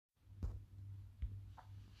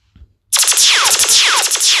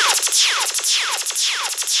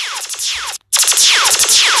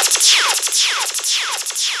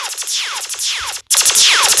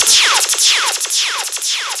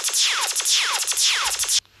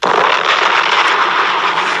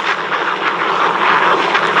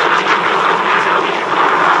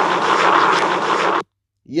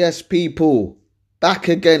Yes, people, back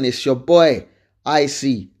again. It's your boy,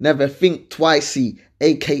 Icy, Never Think Twicey,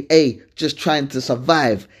 aka Just Trying to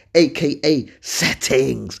Survive, aka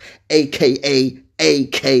Settings, aka.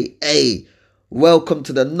 Welcome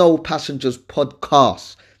to the No Passengers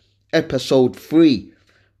Podcast, episode 3.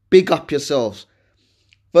 Big up yourselves.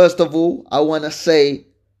 First of all, I want to say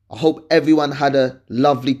I hope everyone had a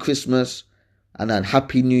lovely Christmas and a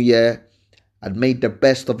happy New Year and made the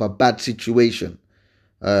best of a bad situation.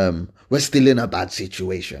 We're still in a bad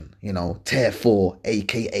situation, tier 4,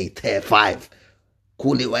 aka tier 5,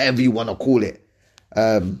 call it whatever you want to call it.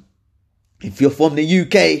 If you're from the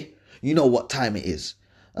UK, you know what time it is.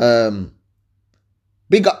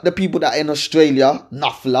 Big up the people that are in Australia,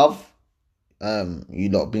 enough love. You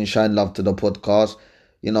lot been showing love to the podcast.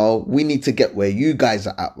 We need to get where you guys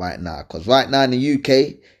are at right now, because right now in the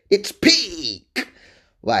UK, it's peak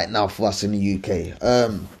right now for us in the UK.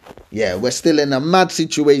 We're still in a mad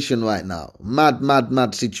situation right now.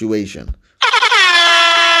 Mad situation.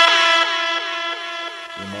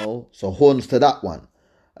 So horns to that one.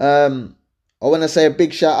 I want to say a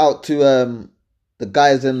big shout out to the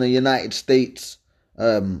guys in the United States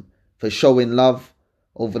for showing love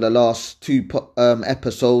over the last 2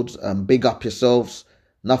 episodes. Big up yourselves.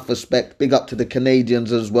 Enough respect. Big up to the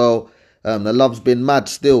Canadians as well. The love's been mad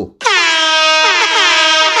still.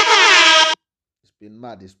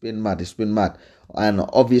 It's been mad. And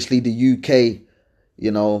obviously the UK,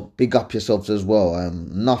 big up yourselves as well.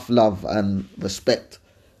 Enough love and respect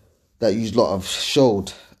that you lot have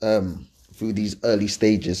showed through these early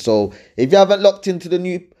stages. So if you haven't locked into the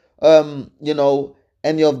new,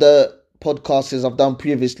 any of the podcasts I've done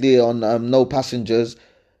previously on No Passengers,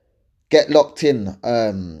 get locked in.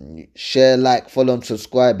 Share, like, follow and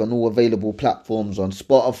subscribe on all available platforms on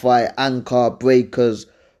Spotify, Anchor, Breakers,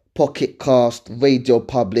 Pocket Cast, Radio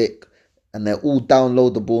Public, and they're all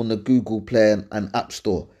downloadable on the Google Play and App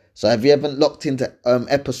Store. So if you haven't locked into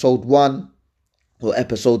episode 1 or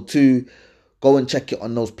episode 2, go and check it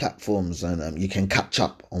on those platforms, and you can catch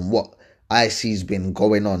up on what IC's been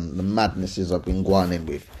going on, the madnesses I've been going in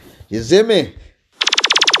with. You see me?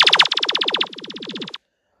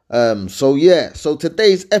 So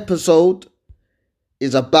today's episode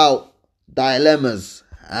is about dilemmas,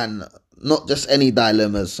 and not just any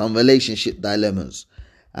dilemmas, some relationship dilemmas.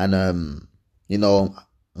 And I'm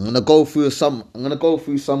gonna go through some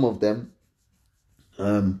of them.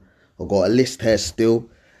 I've got a list here still.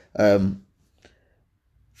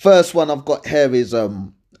 First one I've got here is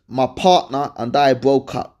my partner and I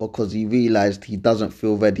broke up because he realized he doesn't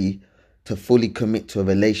feel ready to fully commit to a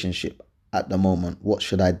relationship at the moment. What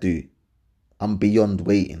should I do? I'm beyond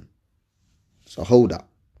waiting. So hold up.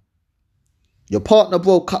 Your partner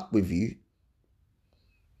broke up with you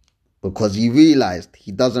because he realized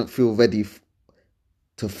he doesn't feel ready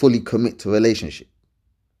to fully commit to a relationship.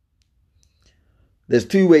 There's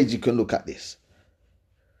 2 ways you can look at this.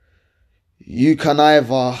 You can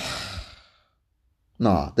either...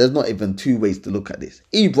 there's not even 2 ways to look at this.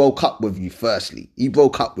 He broke up with you firstly. He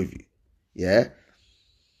broke up with you. Yeah?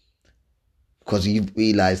 Because he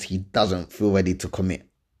realized he doesn't feel ready to commit.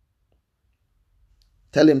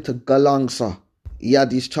 Tell him to galang, sir. He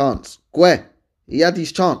had his chance. He had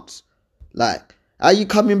his chance. Like, are you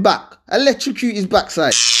coming back? Electrocute his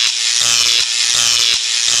backside.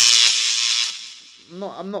 No,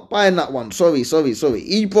 I'm not buying that one. Sorry.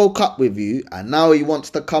 He broke up with you and now he wants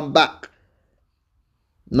to come back.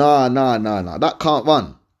 Nah. That can't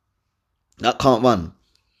run.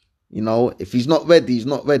 If he's not ready, he's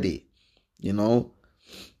not ready.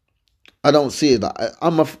 I don't see it.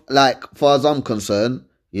 Far as I'm concerned,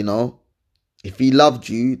 if he loved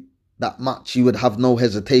you that much, he would have no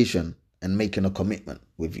hesitation in making a commitment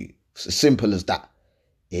with you. It's as simple as that.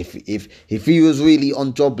 If he was really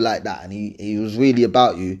on job like that and he was really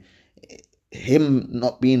about you, him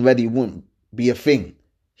not being ready wouldn't be a thing.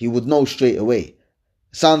 He would know straight away.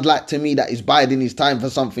 Sounds like to me that he's biding his time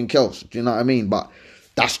for something else. Do you know what I mean? But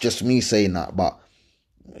that's just me saying that. But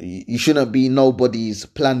you shouldn't be nobody's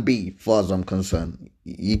plan B, as far as I'm concerned.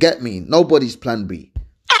 You get me? Nobody's plan B.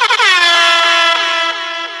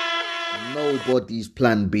 Nobody's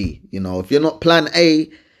plan B. If you're not plan A,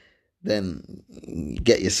 then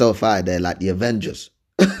get yourself out of there like the Avengers.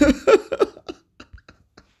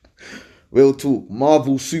 Real talk.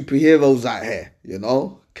 Marvel superheroes out here,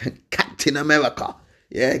 Captain America.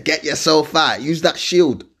 Yeah, get yourself out. Use that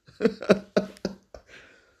shield.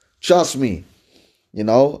 Trust me. You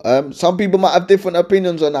know, some people might have different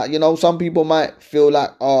opinions on that. You know, some people might feel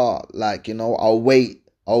like, I'll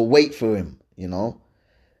wait for him. You know,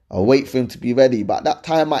 I'll wait for him to be ready, but that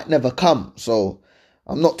time might never come. So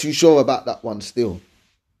I'm not too sure about that one still.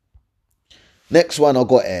 Next one I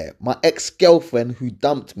got here. My ex-girlfriend who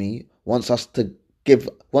dumped me wants to give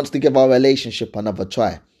our relationship another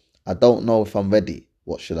try. I don't know if I'm ready.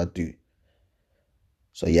 What should I do?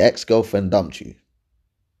 So your ex-girlfriend dumped you.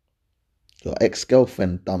 Your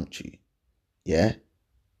ex-girlfriend dumped you, yeah?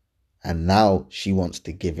 And now she wants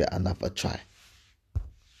to give it another try.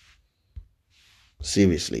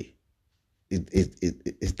 Seriously.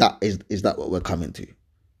 Is that what we're coming to?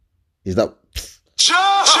 Is that...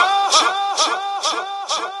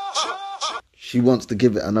 She wants to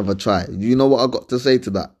give it another try. You know what I got to say to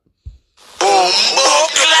that?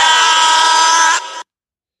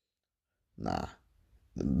 Nah.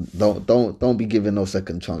 Don't be giving no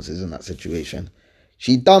second chances in that situation.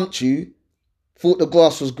 She dumped you, thought the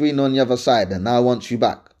grass was green on the other side, and now wants you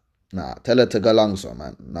back. Nah, tell her to go along, so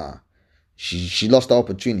man. Nah. She lost the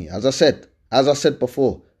opportunity. As I said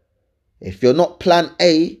before, if you're not plan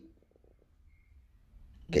A,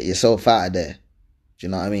 get yourself out of there. Do you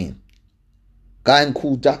know what I mean? Go and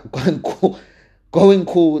call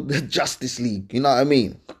the Justice League. You know what I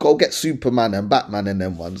mean? Go get Superman and Batman and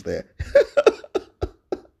them ones there.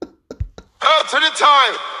 Up to the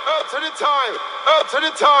time, up to the time, up to the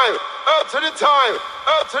time, up to the time,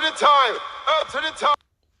 up to the time, up to the time.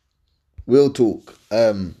 Real talk.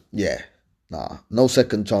 Yeah. Nah, no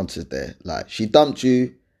second chances there. Like, she dumped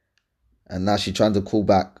you and now she's trying to call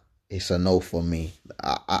back. It's a no for me.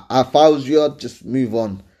 If I was you, I'd just move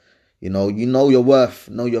on. You know your worth,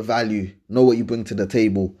 know your value, know what you bring to the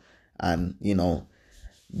table. And,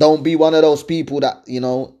 don't be one of those people that,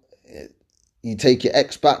 you take your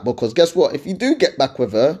ex back, because guess what? If you do get back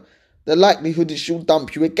with her, the likelihood is she'll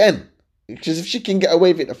dump you again. Because if she can get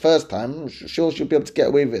away with it the first time, she'll be able to get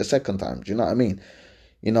away with it a second time. Do you know what I mean?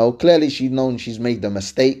 Clearly she's known she's made the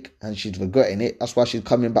mistake and she's regretting it. That's why she's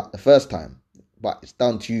coming back the first time. But it's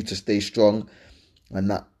down to you to stay strong and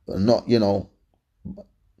not,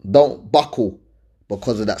 don't buckle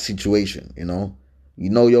because of that situation, You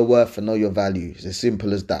know your worth and know your value. It's as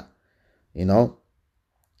simple as that,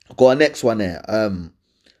 Got a next one here.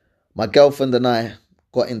 My girlfriend and I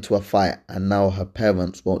got into a fight and now her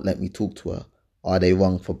parents won't let me talk to her. Are they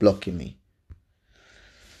wrong for blocking me?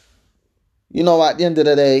 At the end of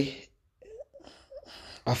the day,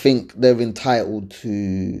 I think they're entitled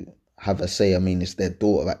to have a say. I mean, it's their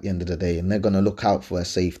daughter at the end of the day, and they're going to look out for her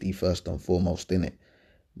safety first and foremost, innit?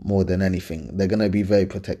 More than anything. They're going to be very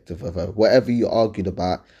protective of her. Whatever you argued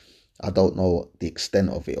about, I don't know the extent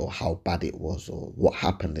of it or how bad it was or what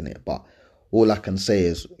happened in it, but all I can say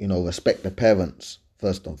is, respect the parents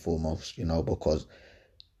first and foremost, because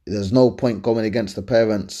there's no point going against the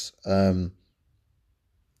parents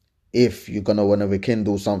if you're going to want to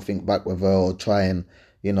rekindle something back with her or try and,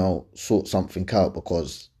 sort something out,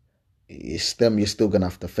 because it's them you're still going to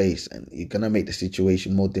have to face and you're going to make the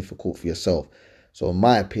situation more difficult for yourself. So in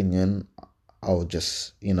my opinion, I would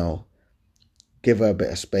just, give her a bit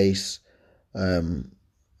of space,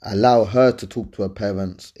 allow her to talk to her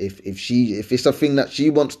parents. If it's a thing that she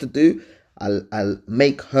wants to do, I'll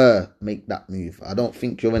make her make that move. I don't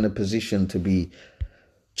think you're in a position to be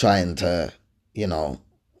trying to,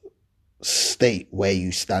 state where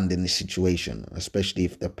you stand in this situation, especially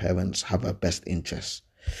if the parents have her best interests.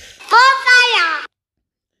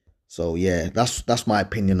 So yeah, that's my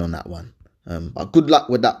opinion on that one. But good luck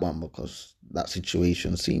with that one, because that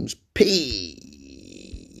situation seems peak.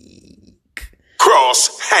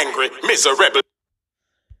 Cross, hangry, miserable.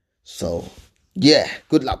 So yeah,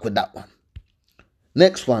 good luck with that one.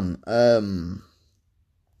 Next one.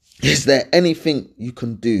 Is there anything you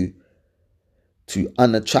can do to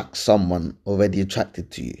unattract someone already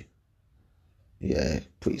attracted to you? Yeah,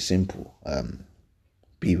 pretty simple.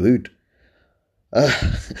 Be rude.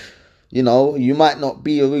 You might not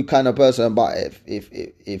be a rude kind of person, but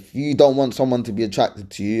if you don't want someone to be attracted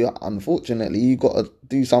to you, unfortunately, you got to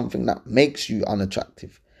do something that makes you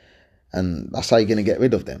unattractive, and that's how you're gonna get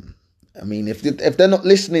rid of them. I mean, if they're not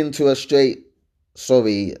listening to a straight,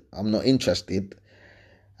 sorry, I'm not interested,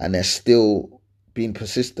 and they're still being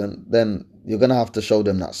persistent, then you're gonna have to show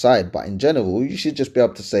them that side. But in general, you should just be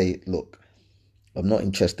able to say, look, I'm not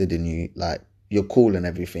interested in you. Like, you're cool and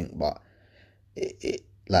everything, but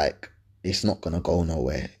it's not gonna go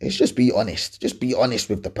nowhere. It's just be honest. Just be honest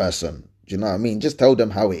with the person. Do you know what I mean? Just tell them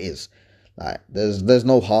how it is. Like, there's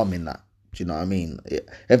no harm in that. Do you know what I mean?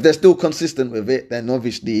 If they're still consistent with it, then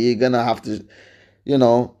obviously you're going to have to,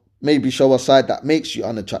 maybe show a side that makes you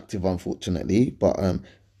unattractive, unfortunately. But,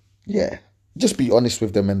 yeah, just be honest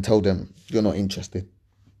with them and tell them you're not interested.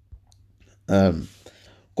 Got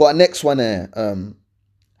a next one here.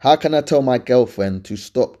 How can I tell my girlfriend to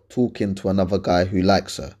stop talking to another guy who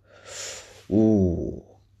likes her? Ooh.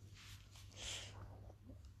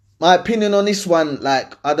 My opinion on this one,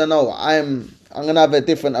 I don't know. I'm going to have a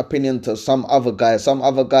different opinion to some other guys. Some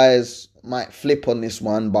other guys might flip on this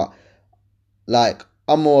one, but,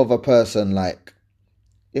 I'm more of a person,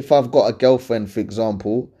 if I've got a girlfriend, for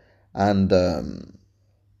example, and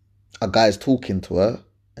a guy's talking to her,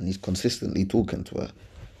 and he's consistently talking to her,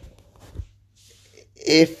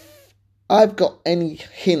 if I've got any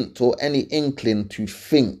hint or any inkling to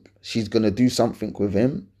think she's going to do something with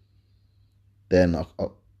him, then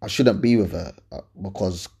I shouldn't be with her,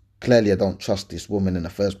 because clearly I don't trust this woman in the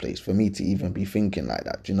first place for me to even be thinking like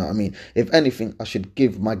that. Do you know what I mean? If anything, I should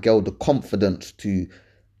give my girl the confidence to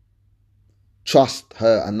trust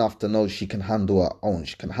her enough to know she can handle her own.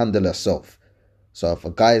 She can handle herself. So if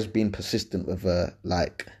a guy is being persistent with her,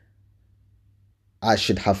 I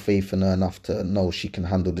should have faith in her enough to know she can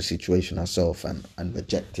handle the situation herself and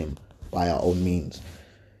reject him by her own means.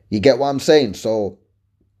 You get what I'm saying? So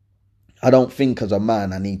I don't think as a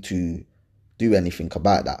man I need to do anything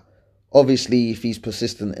about that. Obviously, if he's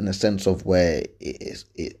persistent in the sense of where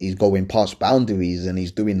he's going past boundaries and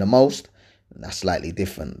he's doing the most, that's slightly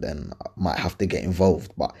different. Then I might have to get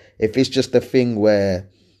involved. But if it's just a thing where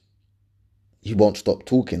he won't stop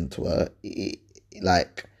talking to her, he's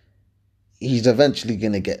eventually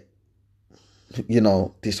going to get,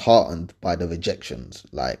 disheartened by the rejections.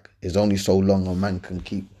 It's only so long a man can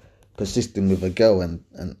keep persisting with a girl and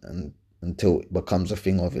until it becomes a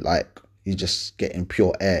thing of it, you're just getting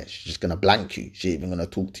pure air. She's just going to blank you. She ain't even going to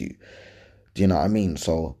talk to you. Do you know what I mean?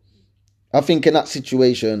 So I think in that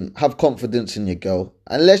situation, have confidence in your girl.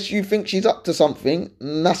 Unless you think she's up to something,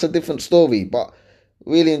 that's a different story. But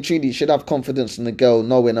really and truly, you should have confidence in the girl,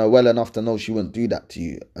 knowing her well enough to know she wouldn't do that to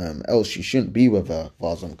you. Else you shouldn't be with her, as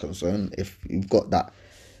far as I'm concerned, if you've got that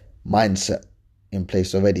mindset in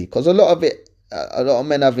place already. Because a lot of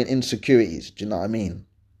men having insecurities. Do you know what I mean?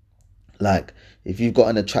 If you've got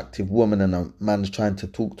an attractive woman and a man's trying to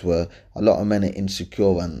talk to her, a lot of men are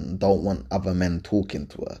insecure and don't want other men talking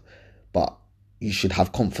to her. But you should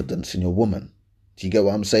have confidence in your woman. Do you get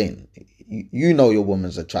what I'm saying? You know your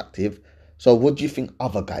woman's attractive. So what do you think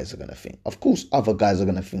other guys are going to think? Of course, other guys are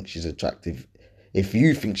going to think she's attractive if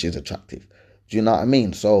you think she's attractive. Do you know what I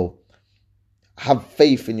mean? So have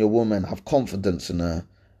faith in your woman. Have confidence in her.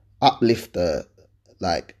 Uplift her.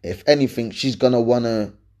 If anything, she's going to want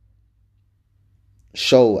to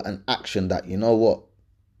show an action that, you know what,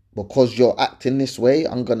 because you're acting this way,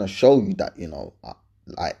 I'm going to show you that,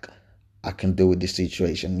 I can deal with this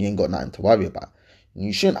situation. You ain't got nothing to worry about. And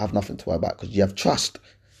you shouldn't have nothing to worry about because you have trust.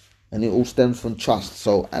 And it all stems from trust.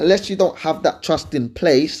 So unless you don't have that trust in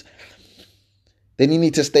place, then you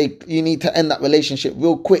need to end that relationship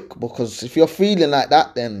real quick. Because if you're feeling like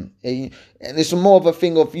that, then, and it's more of a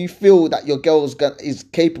thing of you feel that your girl is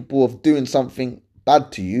capable of doing something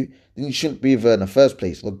bad to you, then you shouldn't be with her in the first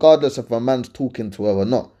place. Regardless if a man's talking to her or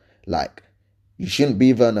not. You shouldn't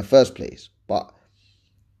be with her in the first place. But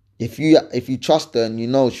if you trust her and you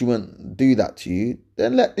know she won't do that to you,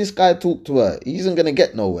 then let this guy talk to her. He isn't going to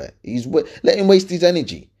get nowhere. Let him waste his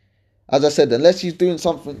energy. As I said, unless he's doing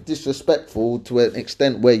something disrespectful to an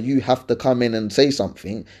extent where you have to come in and say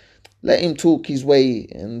something, let him talk his way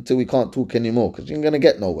until he can't talk anymore, because you ain't going to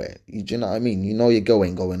get nowhere. Do you know what I mean? You know your girl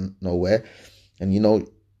ain't going nowhere, and you know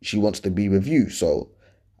she wants to be with you. So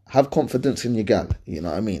have confidence in your gal, you know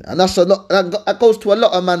what I mean? And that's a lot. That goes to a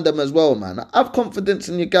lot of mandem as well, man. Have confidence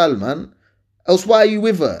in your gal, man. Else why are you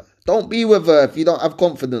with her? Don't be with her if you don't have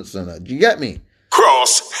confidence in her. Do you get me?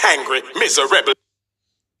 Cross, hangry, miserable.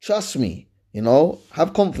 Trust me,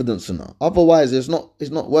 have confidence in her. Otherwise, it's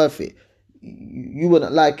not worth it. You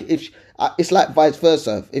wouldn't like it's like vice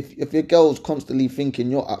versa. If your girl's constantly thinking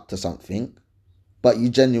you're up to something, but you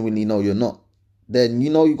genuinely know you're not, then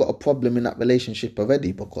you got a problem in that relationship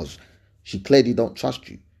already, because she clearly don't trust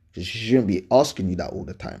you. Because she shouldn't be asking you that all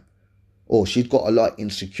the time. Or she's got a lot of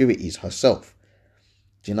insecurities herself.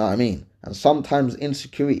 Do you know what I mean? And sometimes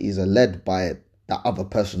insecurities are led by that other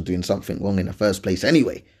person doing something wrong in the first place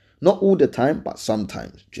anyway. Not all the time, but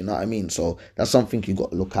sometimes. Do you know what I mean? So that's something you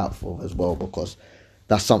got to look out for as well, because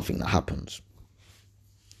that's something that happens.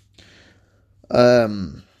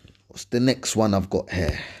 What's the next one I've got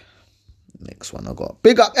here? Next one I got.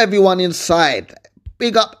 Big up everyone inside.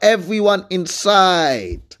 Big up everyone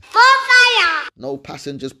inside. For fire. No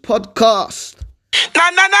Passengers podcast.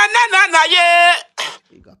 Yeah.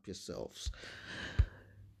 Big up yourselves.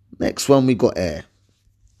 Next one we got air.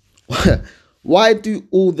 Why do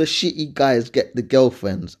all the shitty guys get the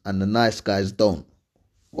girlfriends and the nice guys don't?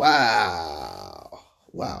 Wow.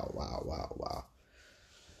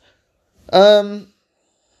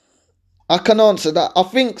 I can answer that. I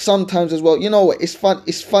think sometimes as well, you know what, it's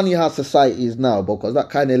funny how society is now, because that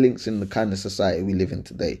kind of links in the kind of society we live in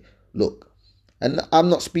today. Look, and I'm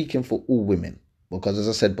not speaking for all women, because as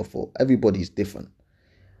I said before, everybody's different.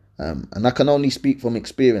 And I can only speak from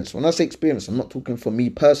experience. When I say experience, I'm not talking for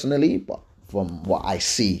me personally, but from what I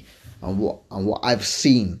see and what I've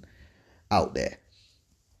seen out there.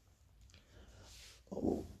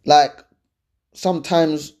 Like,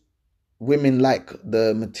 sometimes women like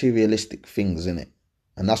the materialistic things in it.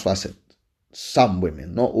 And that's why I said some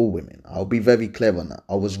women, not all women. I'll be very clear on that.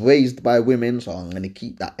 I was raised by women, so I'm going to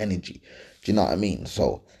keep that energy. Do you know what I mean?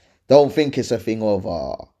 So don't think it's a thing of,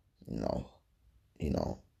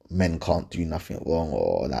 men can't do nothing wrong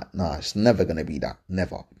or that. No, it's never going to be that.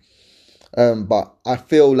 Never. But I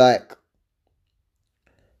feel like,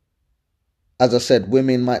 as I said,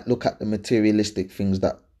 women might look at the materialistic things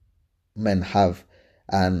that men have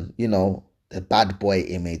and, the bad boy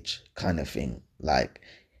image kind of thing. Like,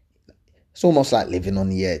 it's almost like living on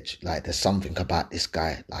the edge. Like, there's something about this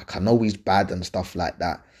guy. Like, I know he's bad and stuff like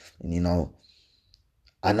that. And,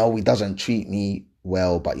 I know he doesn't treat me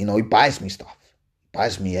well, but, he buys me stuff.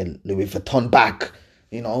 Buys me a Louis Vuitton bag,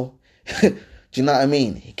 Do you know what I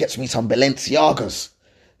mean? He gets me some Balenciagas,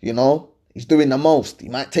 He's doing the most. He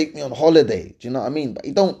might take me on holiday, do you know what I mean? But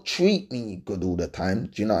he don't treat me good all the time,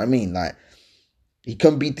 do you know what I mean? Like, he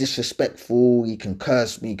can be disrespectful, he can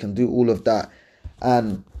curse me, he can do all of that.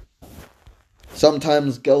 And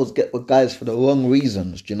sometimes girls get with guys for the wrong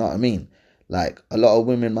reasons, do you know what I mean? Like, a lot of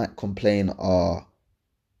women might complain,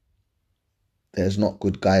 there's not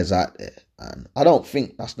good guys out there. And I don't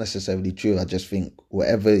think that's necessarily true. I just think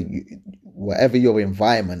whatever your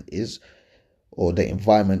environment is, or the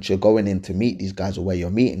environment you're going in to meet these guys, or where you're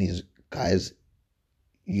meeting these guys,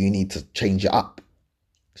 you need to change it up.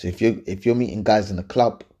 So if you're meeting guys in a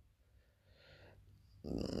club,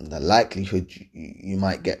 the likelihood you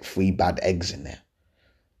might get 3 bad eggs in there.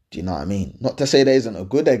 Do you know what I mean? Not to say there isn't a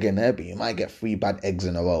good egg in there, but you might get 3 bad eggs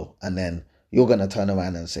in a row, and then you're going to turn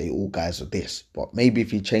around and say all guys are this. But maybe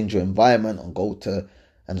if you change your environment and go to,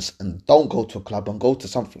 and don't go to a club and go to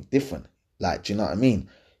something different, like, do you know what I mean?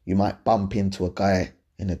 You might bump into a guy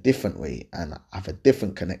in a different way and have a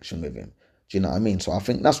different connection with him. Do you know what I mean? So I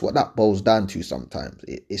think that's what that boils down to sometimes.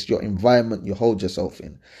 It's your environment you hold yourself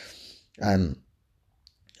in, and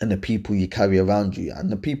the people you carry around you,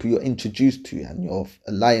 and the people you're introduced to, and your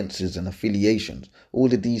alliances and affiliations.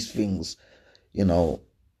 All of these things,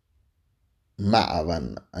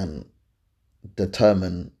 matter and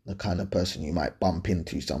determine the kind of person you might bump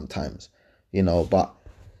into sometimes, but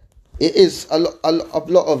it is a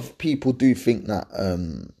lot of people do think that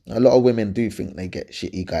a lot of women do think they get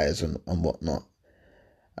shitty guys and whatnot,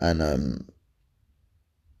 and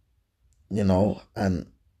and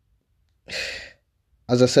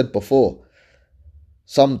as I said before,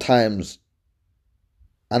 sometimes,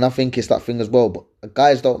 and I think it's that thing as well, but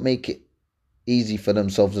guys don't make it easy for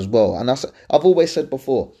themselves as well. And I've always said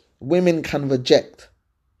before, women can reject.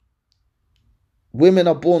 Women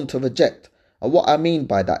are born to reject. And what I mean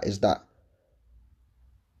by that is that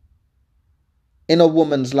in a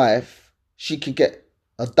woman's life, she could get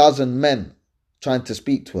a dozen men trying to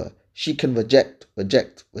speak to her. She can reject.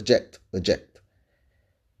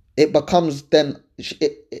 It becomes then,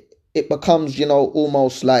 it becomes,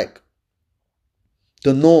 almost like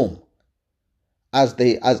the norm as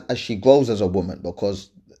she grows as a woman, because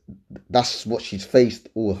that's what she's faced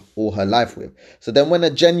all her life with. So then when a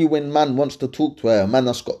genuine man wants to talk to her, a man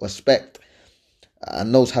that's got respect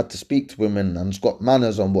and knows how to speak to women and has got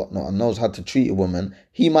manners and whatnot and knows how to treat a woman,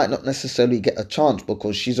 he might not necessarily get a chance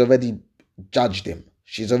because she's already judged him.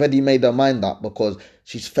 She's already made her mind up because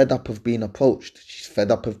she's fed up of being approached. She's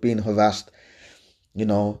fed up of being harassed.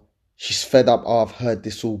 She's fed up, I've heard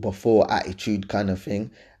this all before, attitude kind of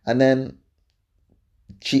thing. And then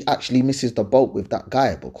she actually misses the boat with that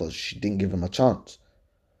guy because she didn't give him a chance.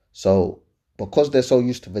 So because they're so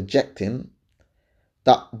used to rejecting,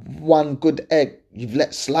 that one good egg you've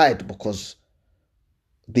let slide because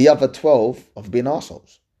the other 12 have been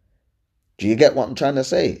arseholes. Do you get what I'm trying to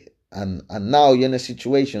say? And now you're in a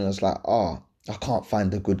situation that's like, I can't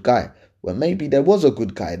find a good guy. Well, maybe there was a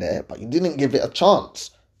good guy there, but you didn't give it a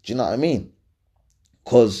chance. Do you know what I mean?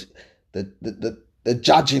 Because the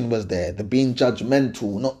judging was there, the being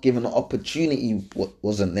judgmental, not giving an opportunity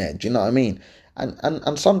wasn't there. Do you know what I mean?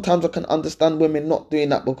 And sometimes I can understand women not doing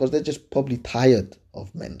that because they're just probably tired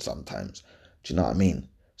of men sometimes. Do you know what I mean?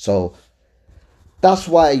 So that's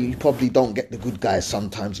why you probably don't get the good guys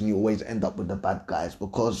sometimes and you always end up with the bad guys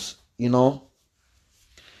because, you're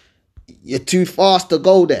too fast to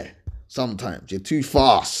go there. Sometimes you're too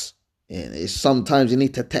fast. And sometimes you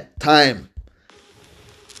need to take time.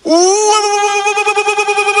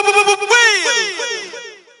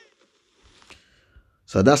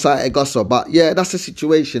 So that's how it goes. But yeah, that's the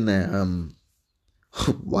situation there.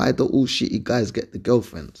 Why do all shitty guys get the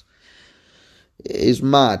girlfriends? It is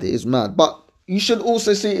mad. It is mad. But you should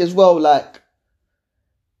also see it as well, like,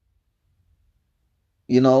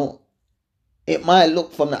 it might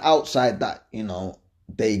look from the outside that,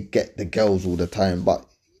 they get the girls all the time. But,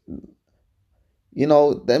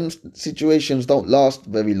 them situations don't last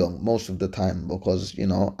very long most of the time because,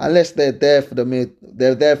 unless they're there for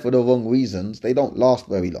the wrong reasons, they don't last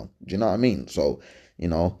very long. Do you know what I mean? So,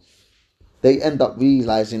 they end up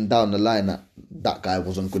realizing down the line that guy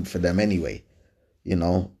wasn't good for them anyway,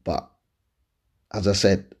 But as I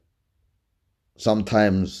said,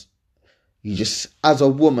 sometimes you just, as a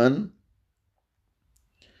woman,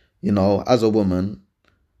 you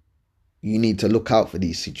need to look out for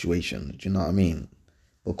these situations. Do you know what I mean?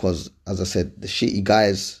 Because, as I said, the shitty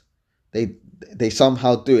guys, they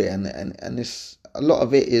somehow do it, and it's a lot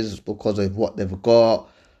of it is because of what they've got,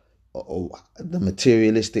 or the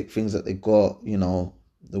materialistic things that they got.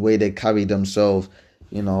 The way they carry themselves.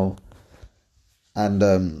 And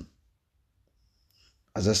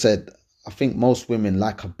as I said, I think most women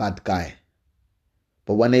like a bad guy.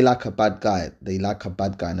 But when they like a bad guy, they like a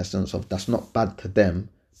bad guy in the sense of that's not bad to them,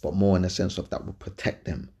 but more in the sense of that will protect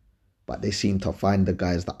them. But they seem to find the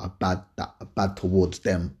guys that are bad towards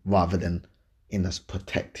them rather than in a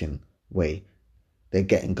protecting way. They're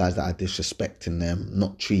getting guys that are disrespecting them,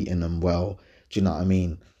 not treating them well. Do you know what I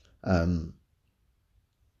mean?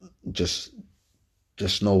 Just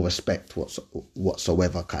no respect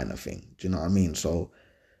whatsoever kind of thing. Do you know what I mean? So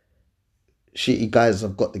shitty guys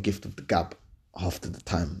have got the gift of the gab half of the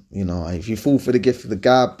time. If you fall for the gift of the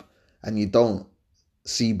gab and you don't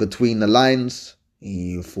see between the lines,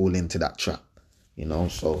 you fall into that trap.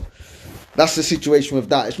 So that's the situation with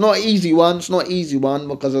that. It's not an easy one. It's not an easy one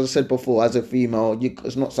because, as I said before, as a female,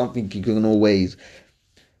 it's not something you can always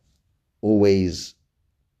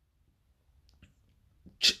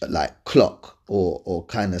like clock or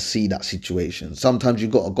kind of see that situation. Sometimes you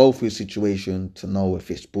got to go through a situation to know if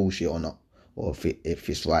it's bullshit or not, or if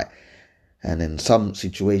it's right. And in some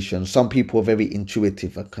situations, some people are very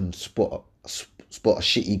intuitive and can spot a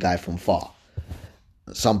shitty guy from far.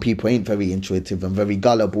 Some people ain't very intuitive and very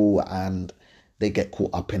gullible, and they get caught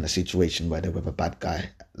up in a situation where they're with a bad guy.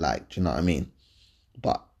 Like, do you know what I mean?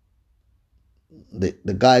 But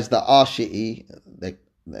the guys that are shitty,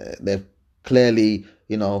 they're clearly,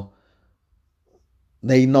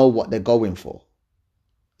 they know what they're going for.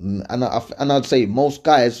 And I'd say most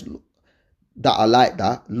guys that are like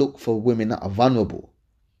that look for women that are vulnerable.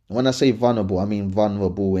 When I say vulnerable, I mean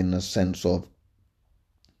vulnerable in the sense of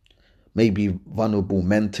maybe vulnerable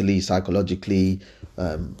mentally, psychologically,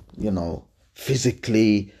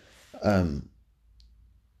 physically,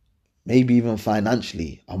 maybe even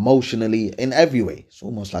financially, emotionally, in every way. It's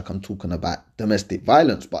almost like I'm talking about domestic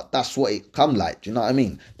violence, but that's what it come like. Do you know what I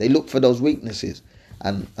mean? They look for those weaknesses,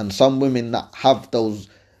 and some women that have those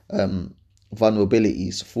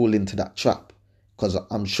vulnerabilities fall into that trap. Because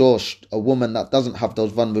I'm sure a woman that doesn't have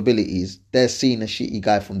those vulnerabilities, they're seeing a shitty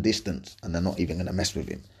guy from distance and they're not even going to mess with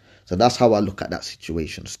him. So that's how I look at that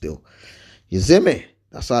situation still. You see me?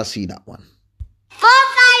 That's how I see that one.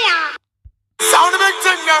 Fire! Sound of it,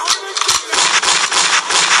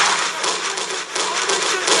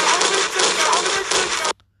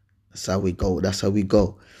 That's how we go. That's how we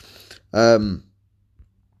go. So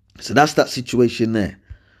that's that situation there.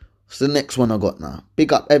 So the next one I got now.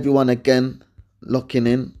 Big up everyone again. Locking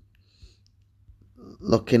in.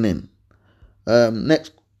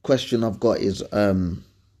 Next question I've got is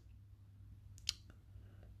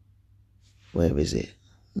where is it?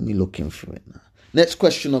 Me looking for it now. Next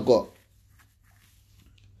question I got.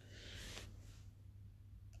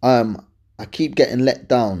 I keep getting let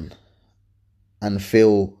down and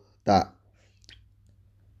feel that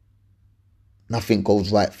nothing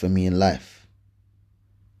goes right for me in life.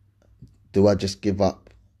 Do I just give up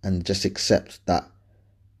and just accept that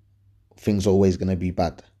things are always going to be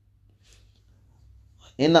bad?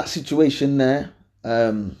 In that situation there,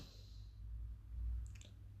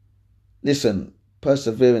 listen,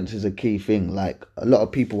 perseverance is a key thing. Like, a lot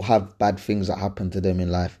of people have bad things that happen to them in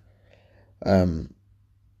life. I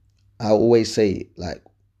always say, like,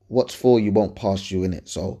 what's for you won't pass you, in it.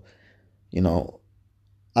 So, you know,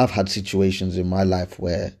 I've had situations in my life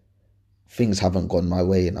where things haven't gone my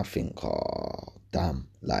way, and I think, oh, damn,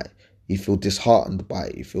 like, you feel disheartened by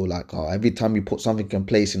it. You feel like, oh, every time you put something in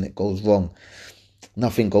place and it goes wrong,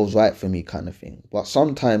 nothing goes right for me, kind of thing. But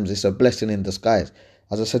sometimes it's a blessing in disguise.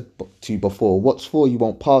 As I said to you before, what's for you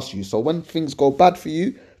won't pass you. So when things go bad for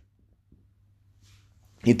you,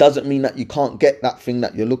 it doesn't mean that you can't get that thing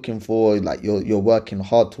that you're looking for, like you're working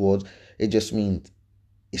hard towards. It just means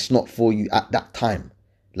it's not for you at that time.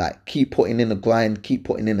 Like, keep putting in the grind, keep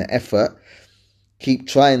putting in the effort, keep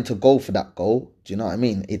trying to go for that goal. Do you know what I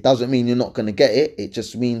mean? It doesn't mean you're not going to get it. It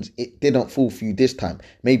just means it didn't fall for you this time.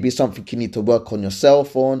 Maybe it's something you need to work on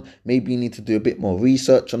yourself on. Maybe you need to do a bit more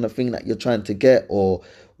research on the thing that you're trying to get, or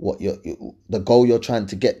what the goal you're trying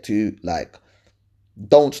to get to. Like,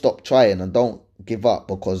 don't stop trying and don't give up,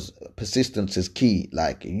 because persistence is key.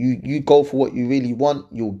 Like, you go for what you really want,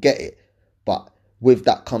 you'll get it. But with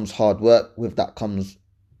that comes hard work. With that comes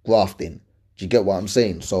grafting. Do you get what I'm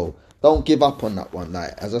saying? So don't give up on that one.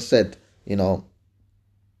 Like, as I said, you know,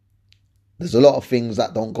 there's a lot of things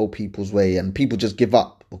that don't go people's way, and people just give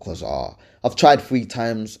up because, I've tried 3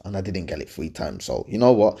 times and I didn't get it 3 times. So you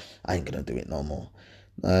know what? I ain't gonna do it no more.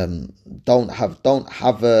 Don't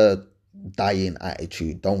have a dying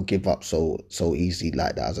attitude. Don't give up so easy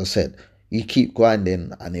like that. As I said, you keep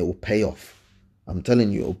grinding and it will pay off. I'm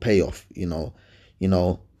telling you, it will pay off. You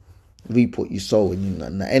know, reap what you sow,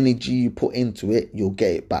 and the energy you put into it, you'll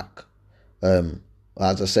get it back.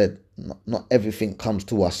 As I said, not everything comes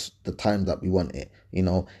to us the time that we want it. You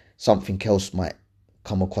know, something else might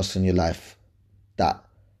come across in your life that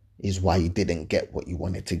is why you didn't get what you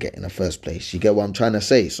wanted to get in the first place. You get what I'm trying to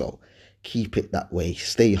say? So keep it that way.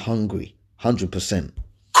 Stay hungry. 100%.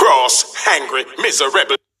 Cross, hungry,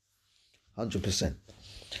 miserable. 100%.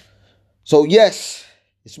 So yes,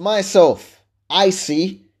 it's myself. I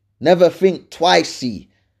see. Never think twice.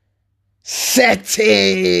 Settings.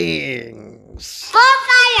 For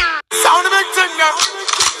fire. Sound of big thing now.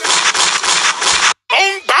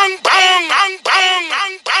 Bang, bang, bang, bang, bang,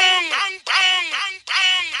 bang, bang, bang, bang,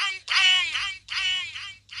 bang,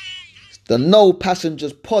 It's the No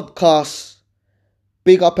Passengers podcast.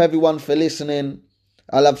 Big up everyone for listening.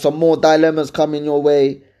 I'll have some more dilemmas coming your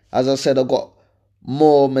way. As I said, I've got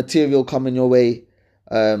more material coming your way.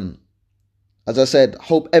 As I said,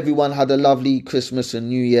 hope everyone had a lovely Christmas and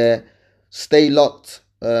New Year. Stay locked.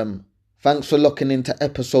 Thanks for locking into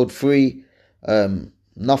episode 3.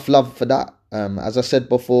 Enough love for that. As I said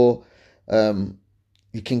before,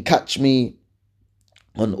 you can catch me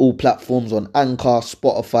on all platforms, on Anchor,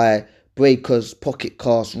 Spotify, Breakers, Pocket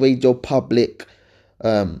Cast, Radio Public,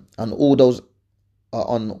 and all those are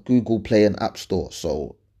on Google Play and App Store.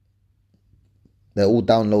 So they're all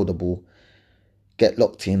downloadable. Get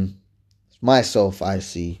locked in. It's myself, I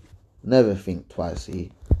see. Never think twice.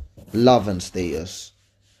 Love and status.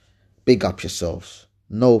 Big up yourselves.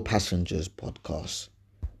 No Passengers podcast.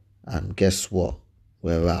 And guess what?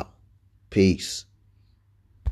 We're out. Peace.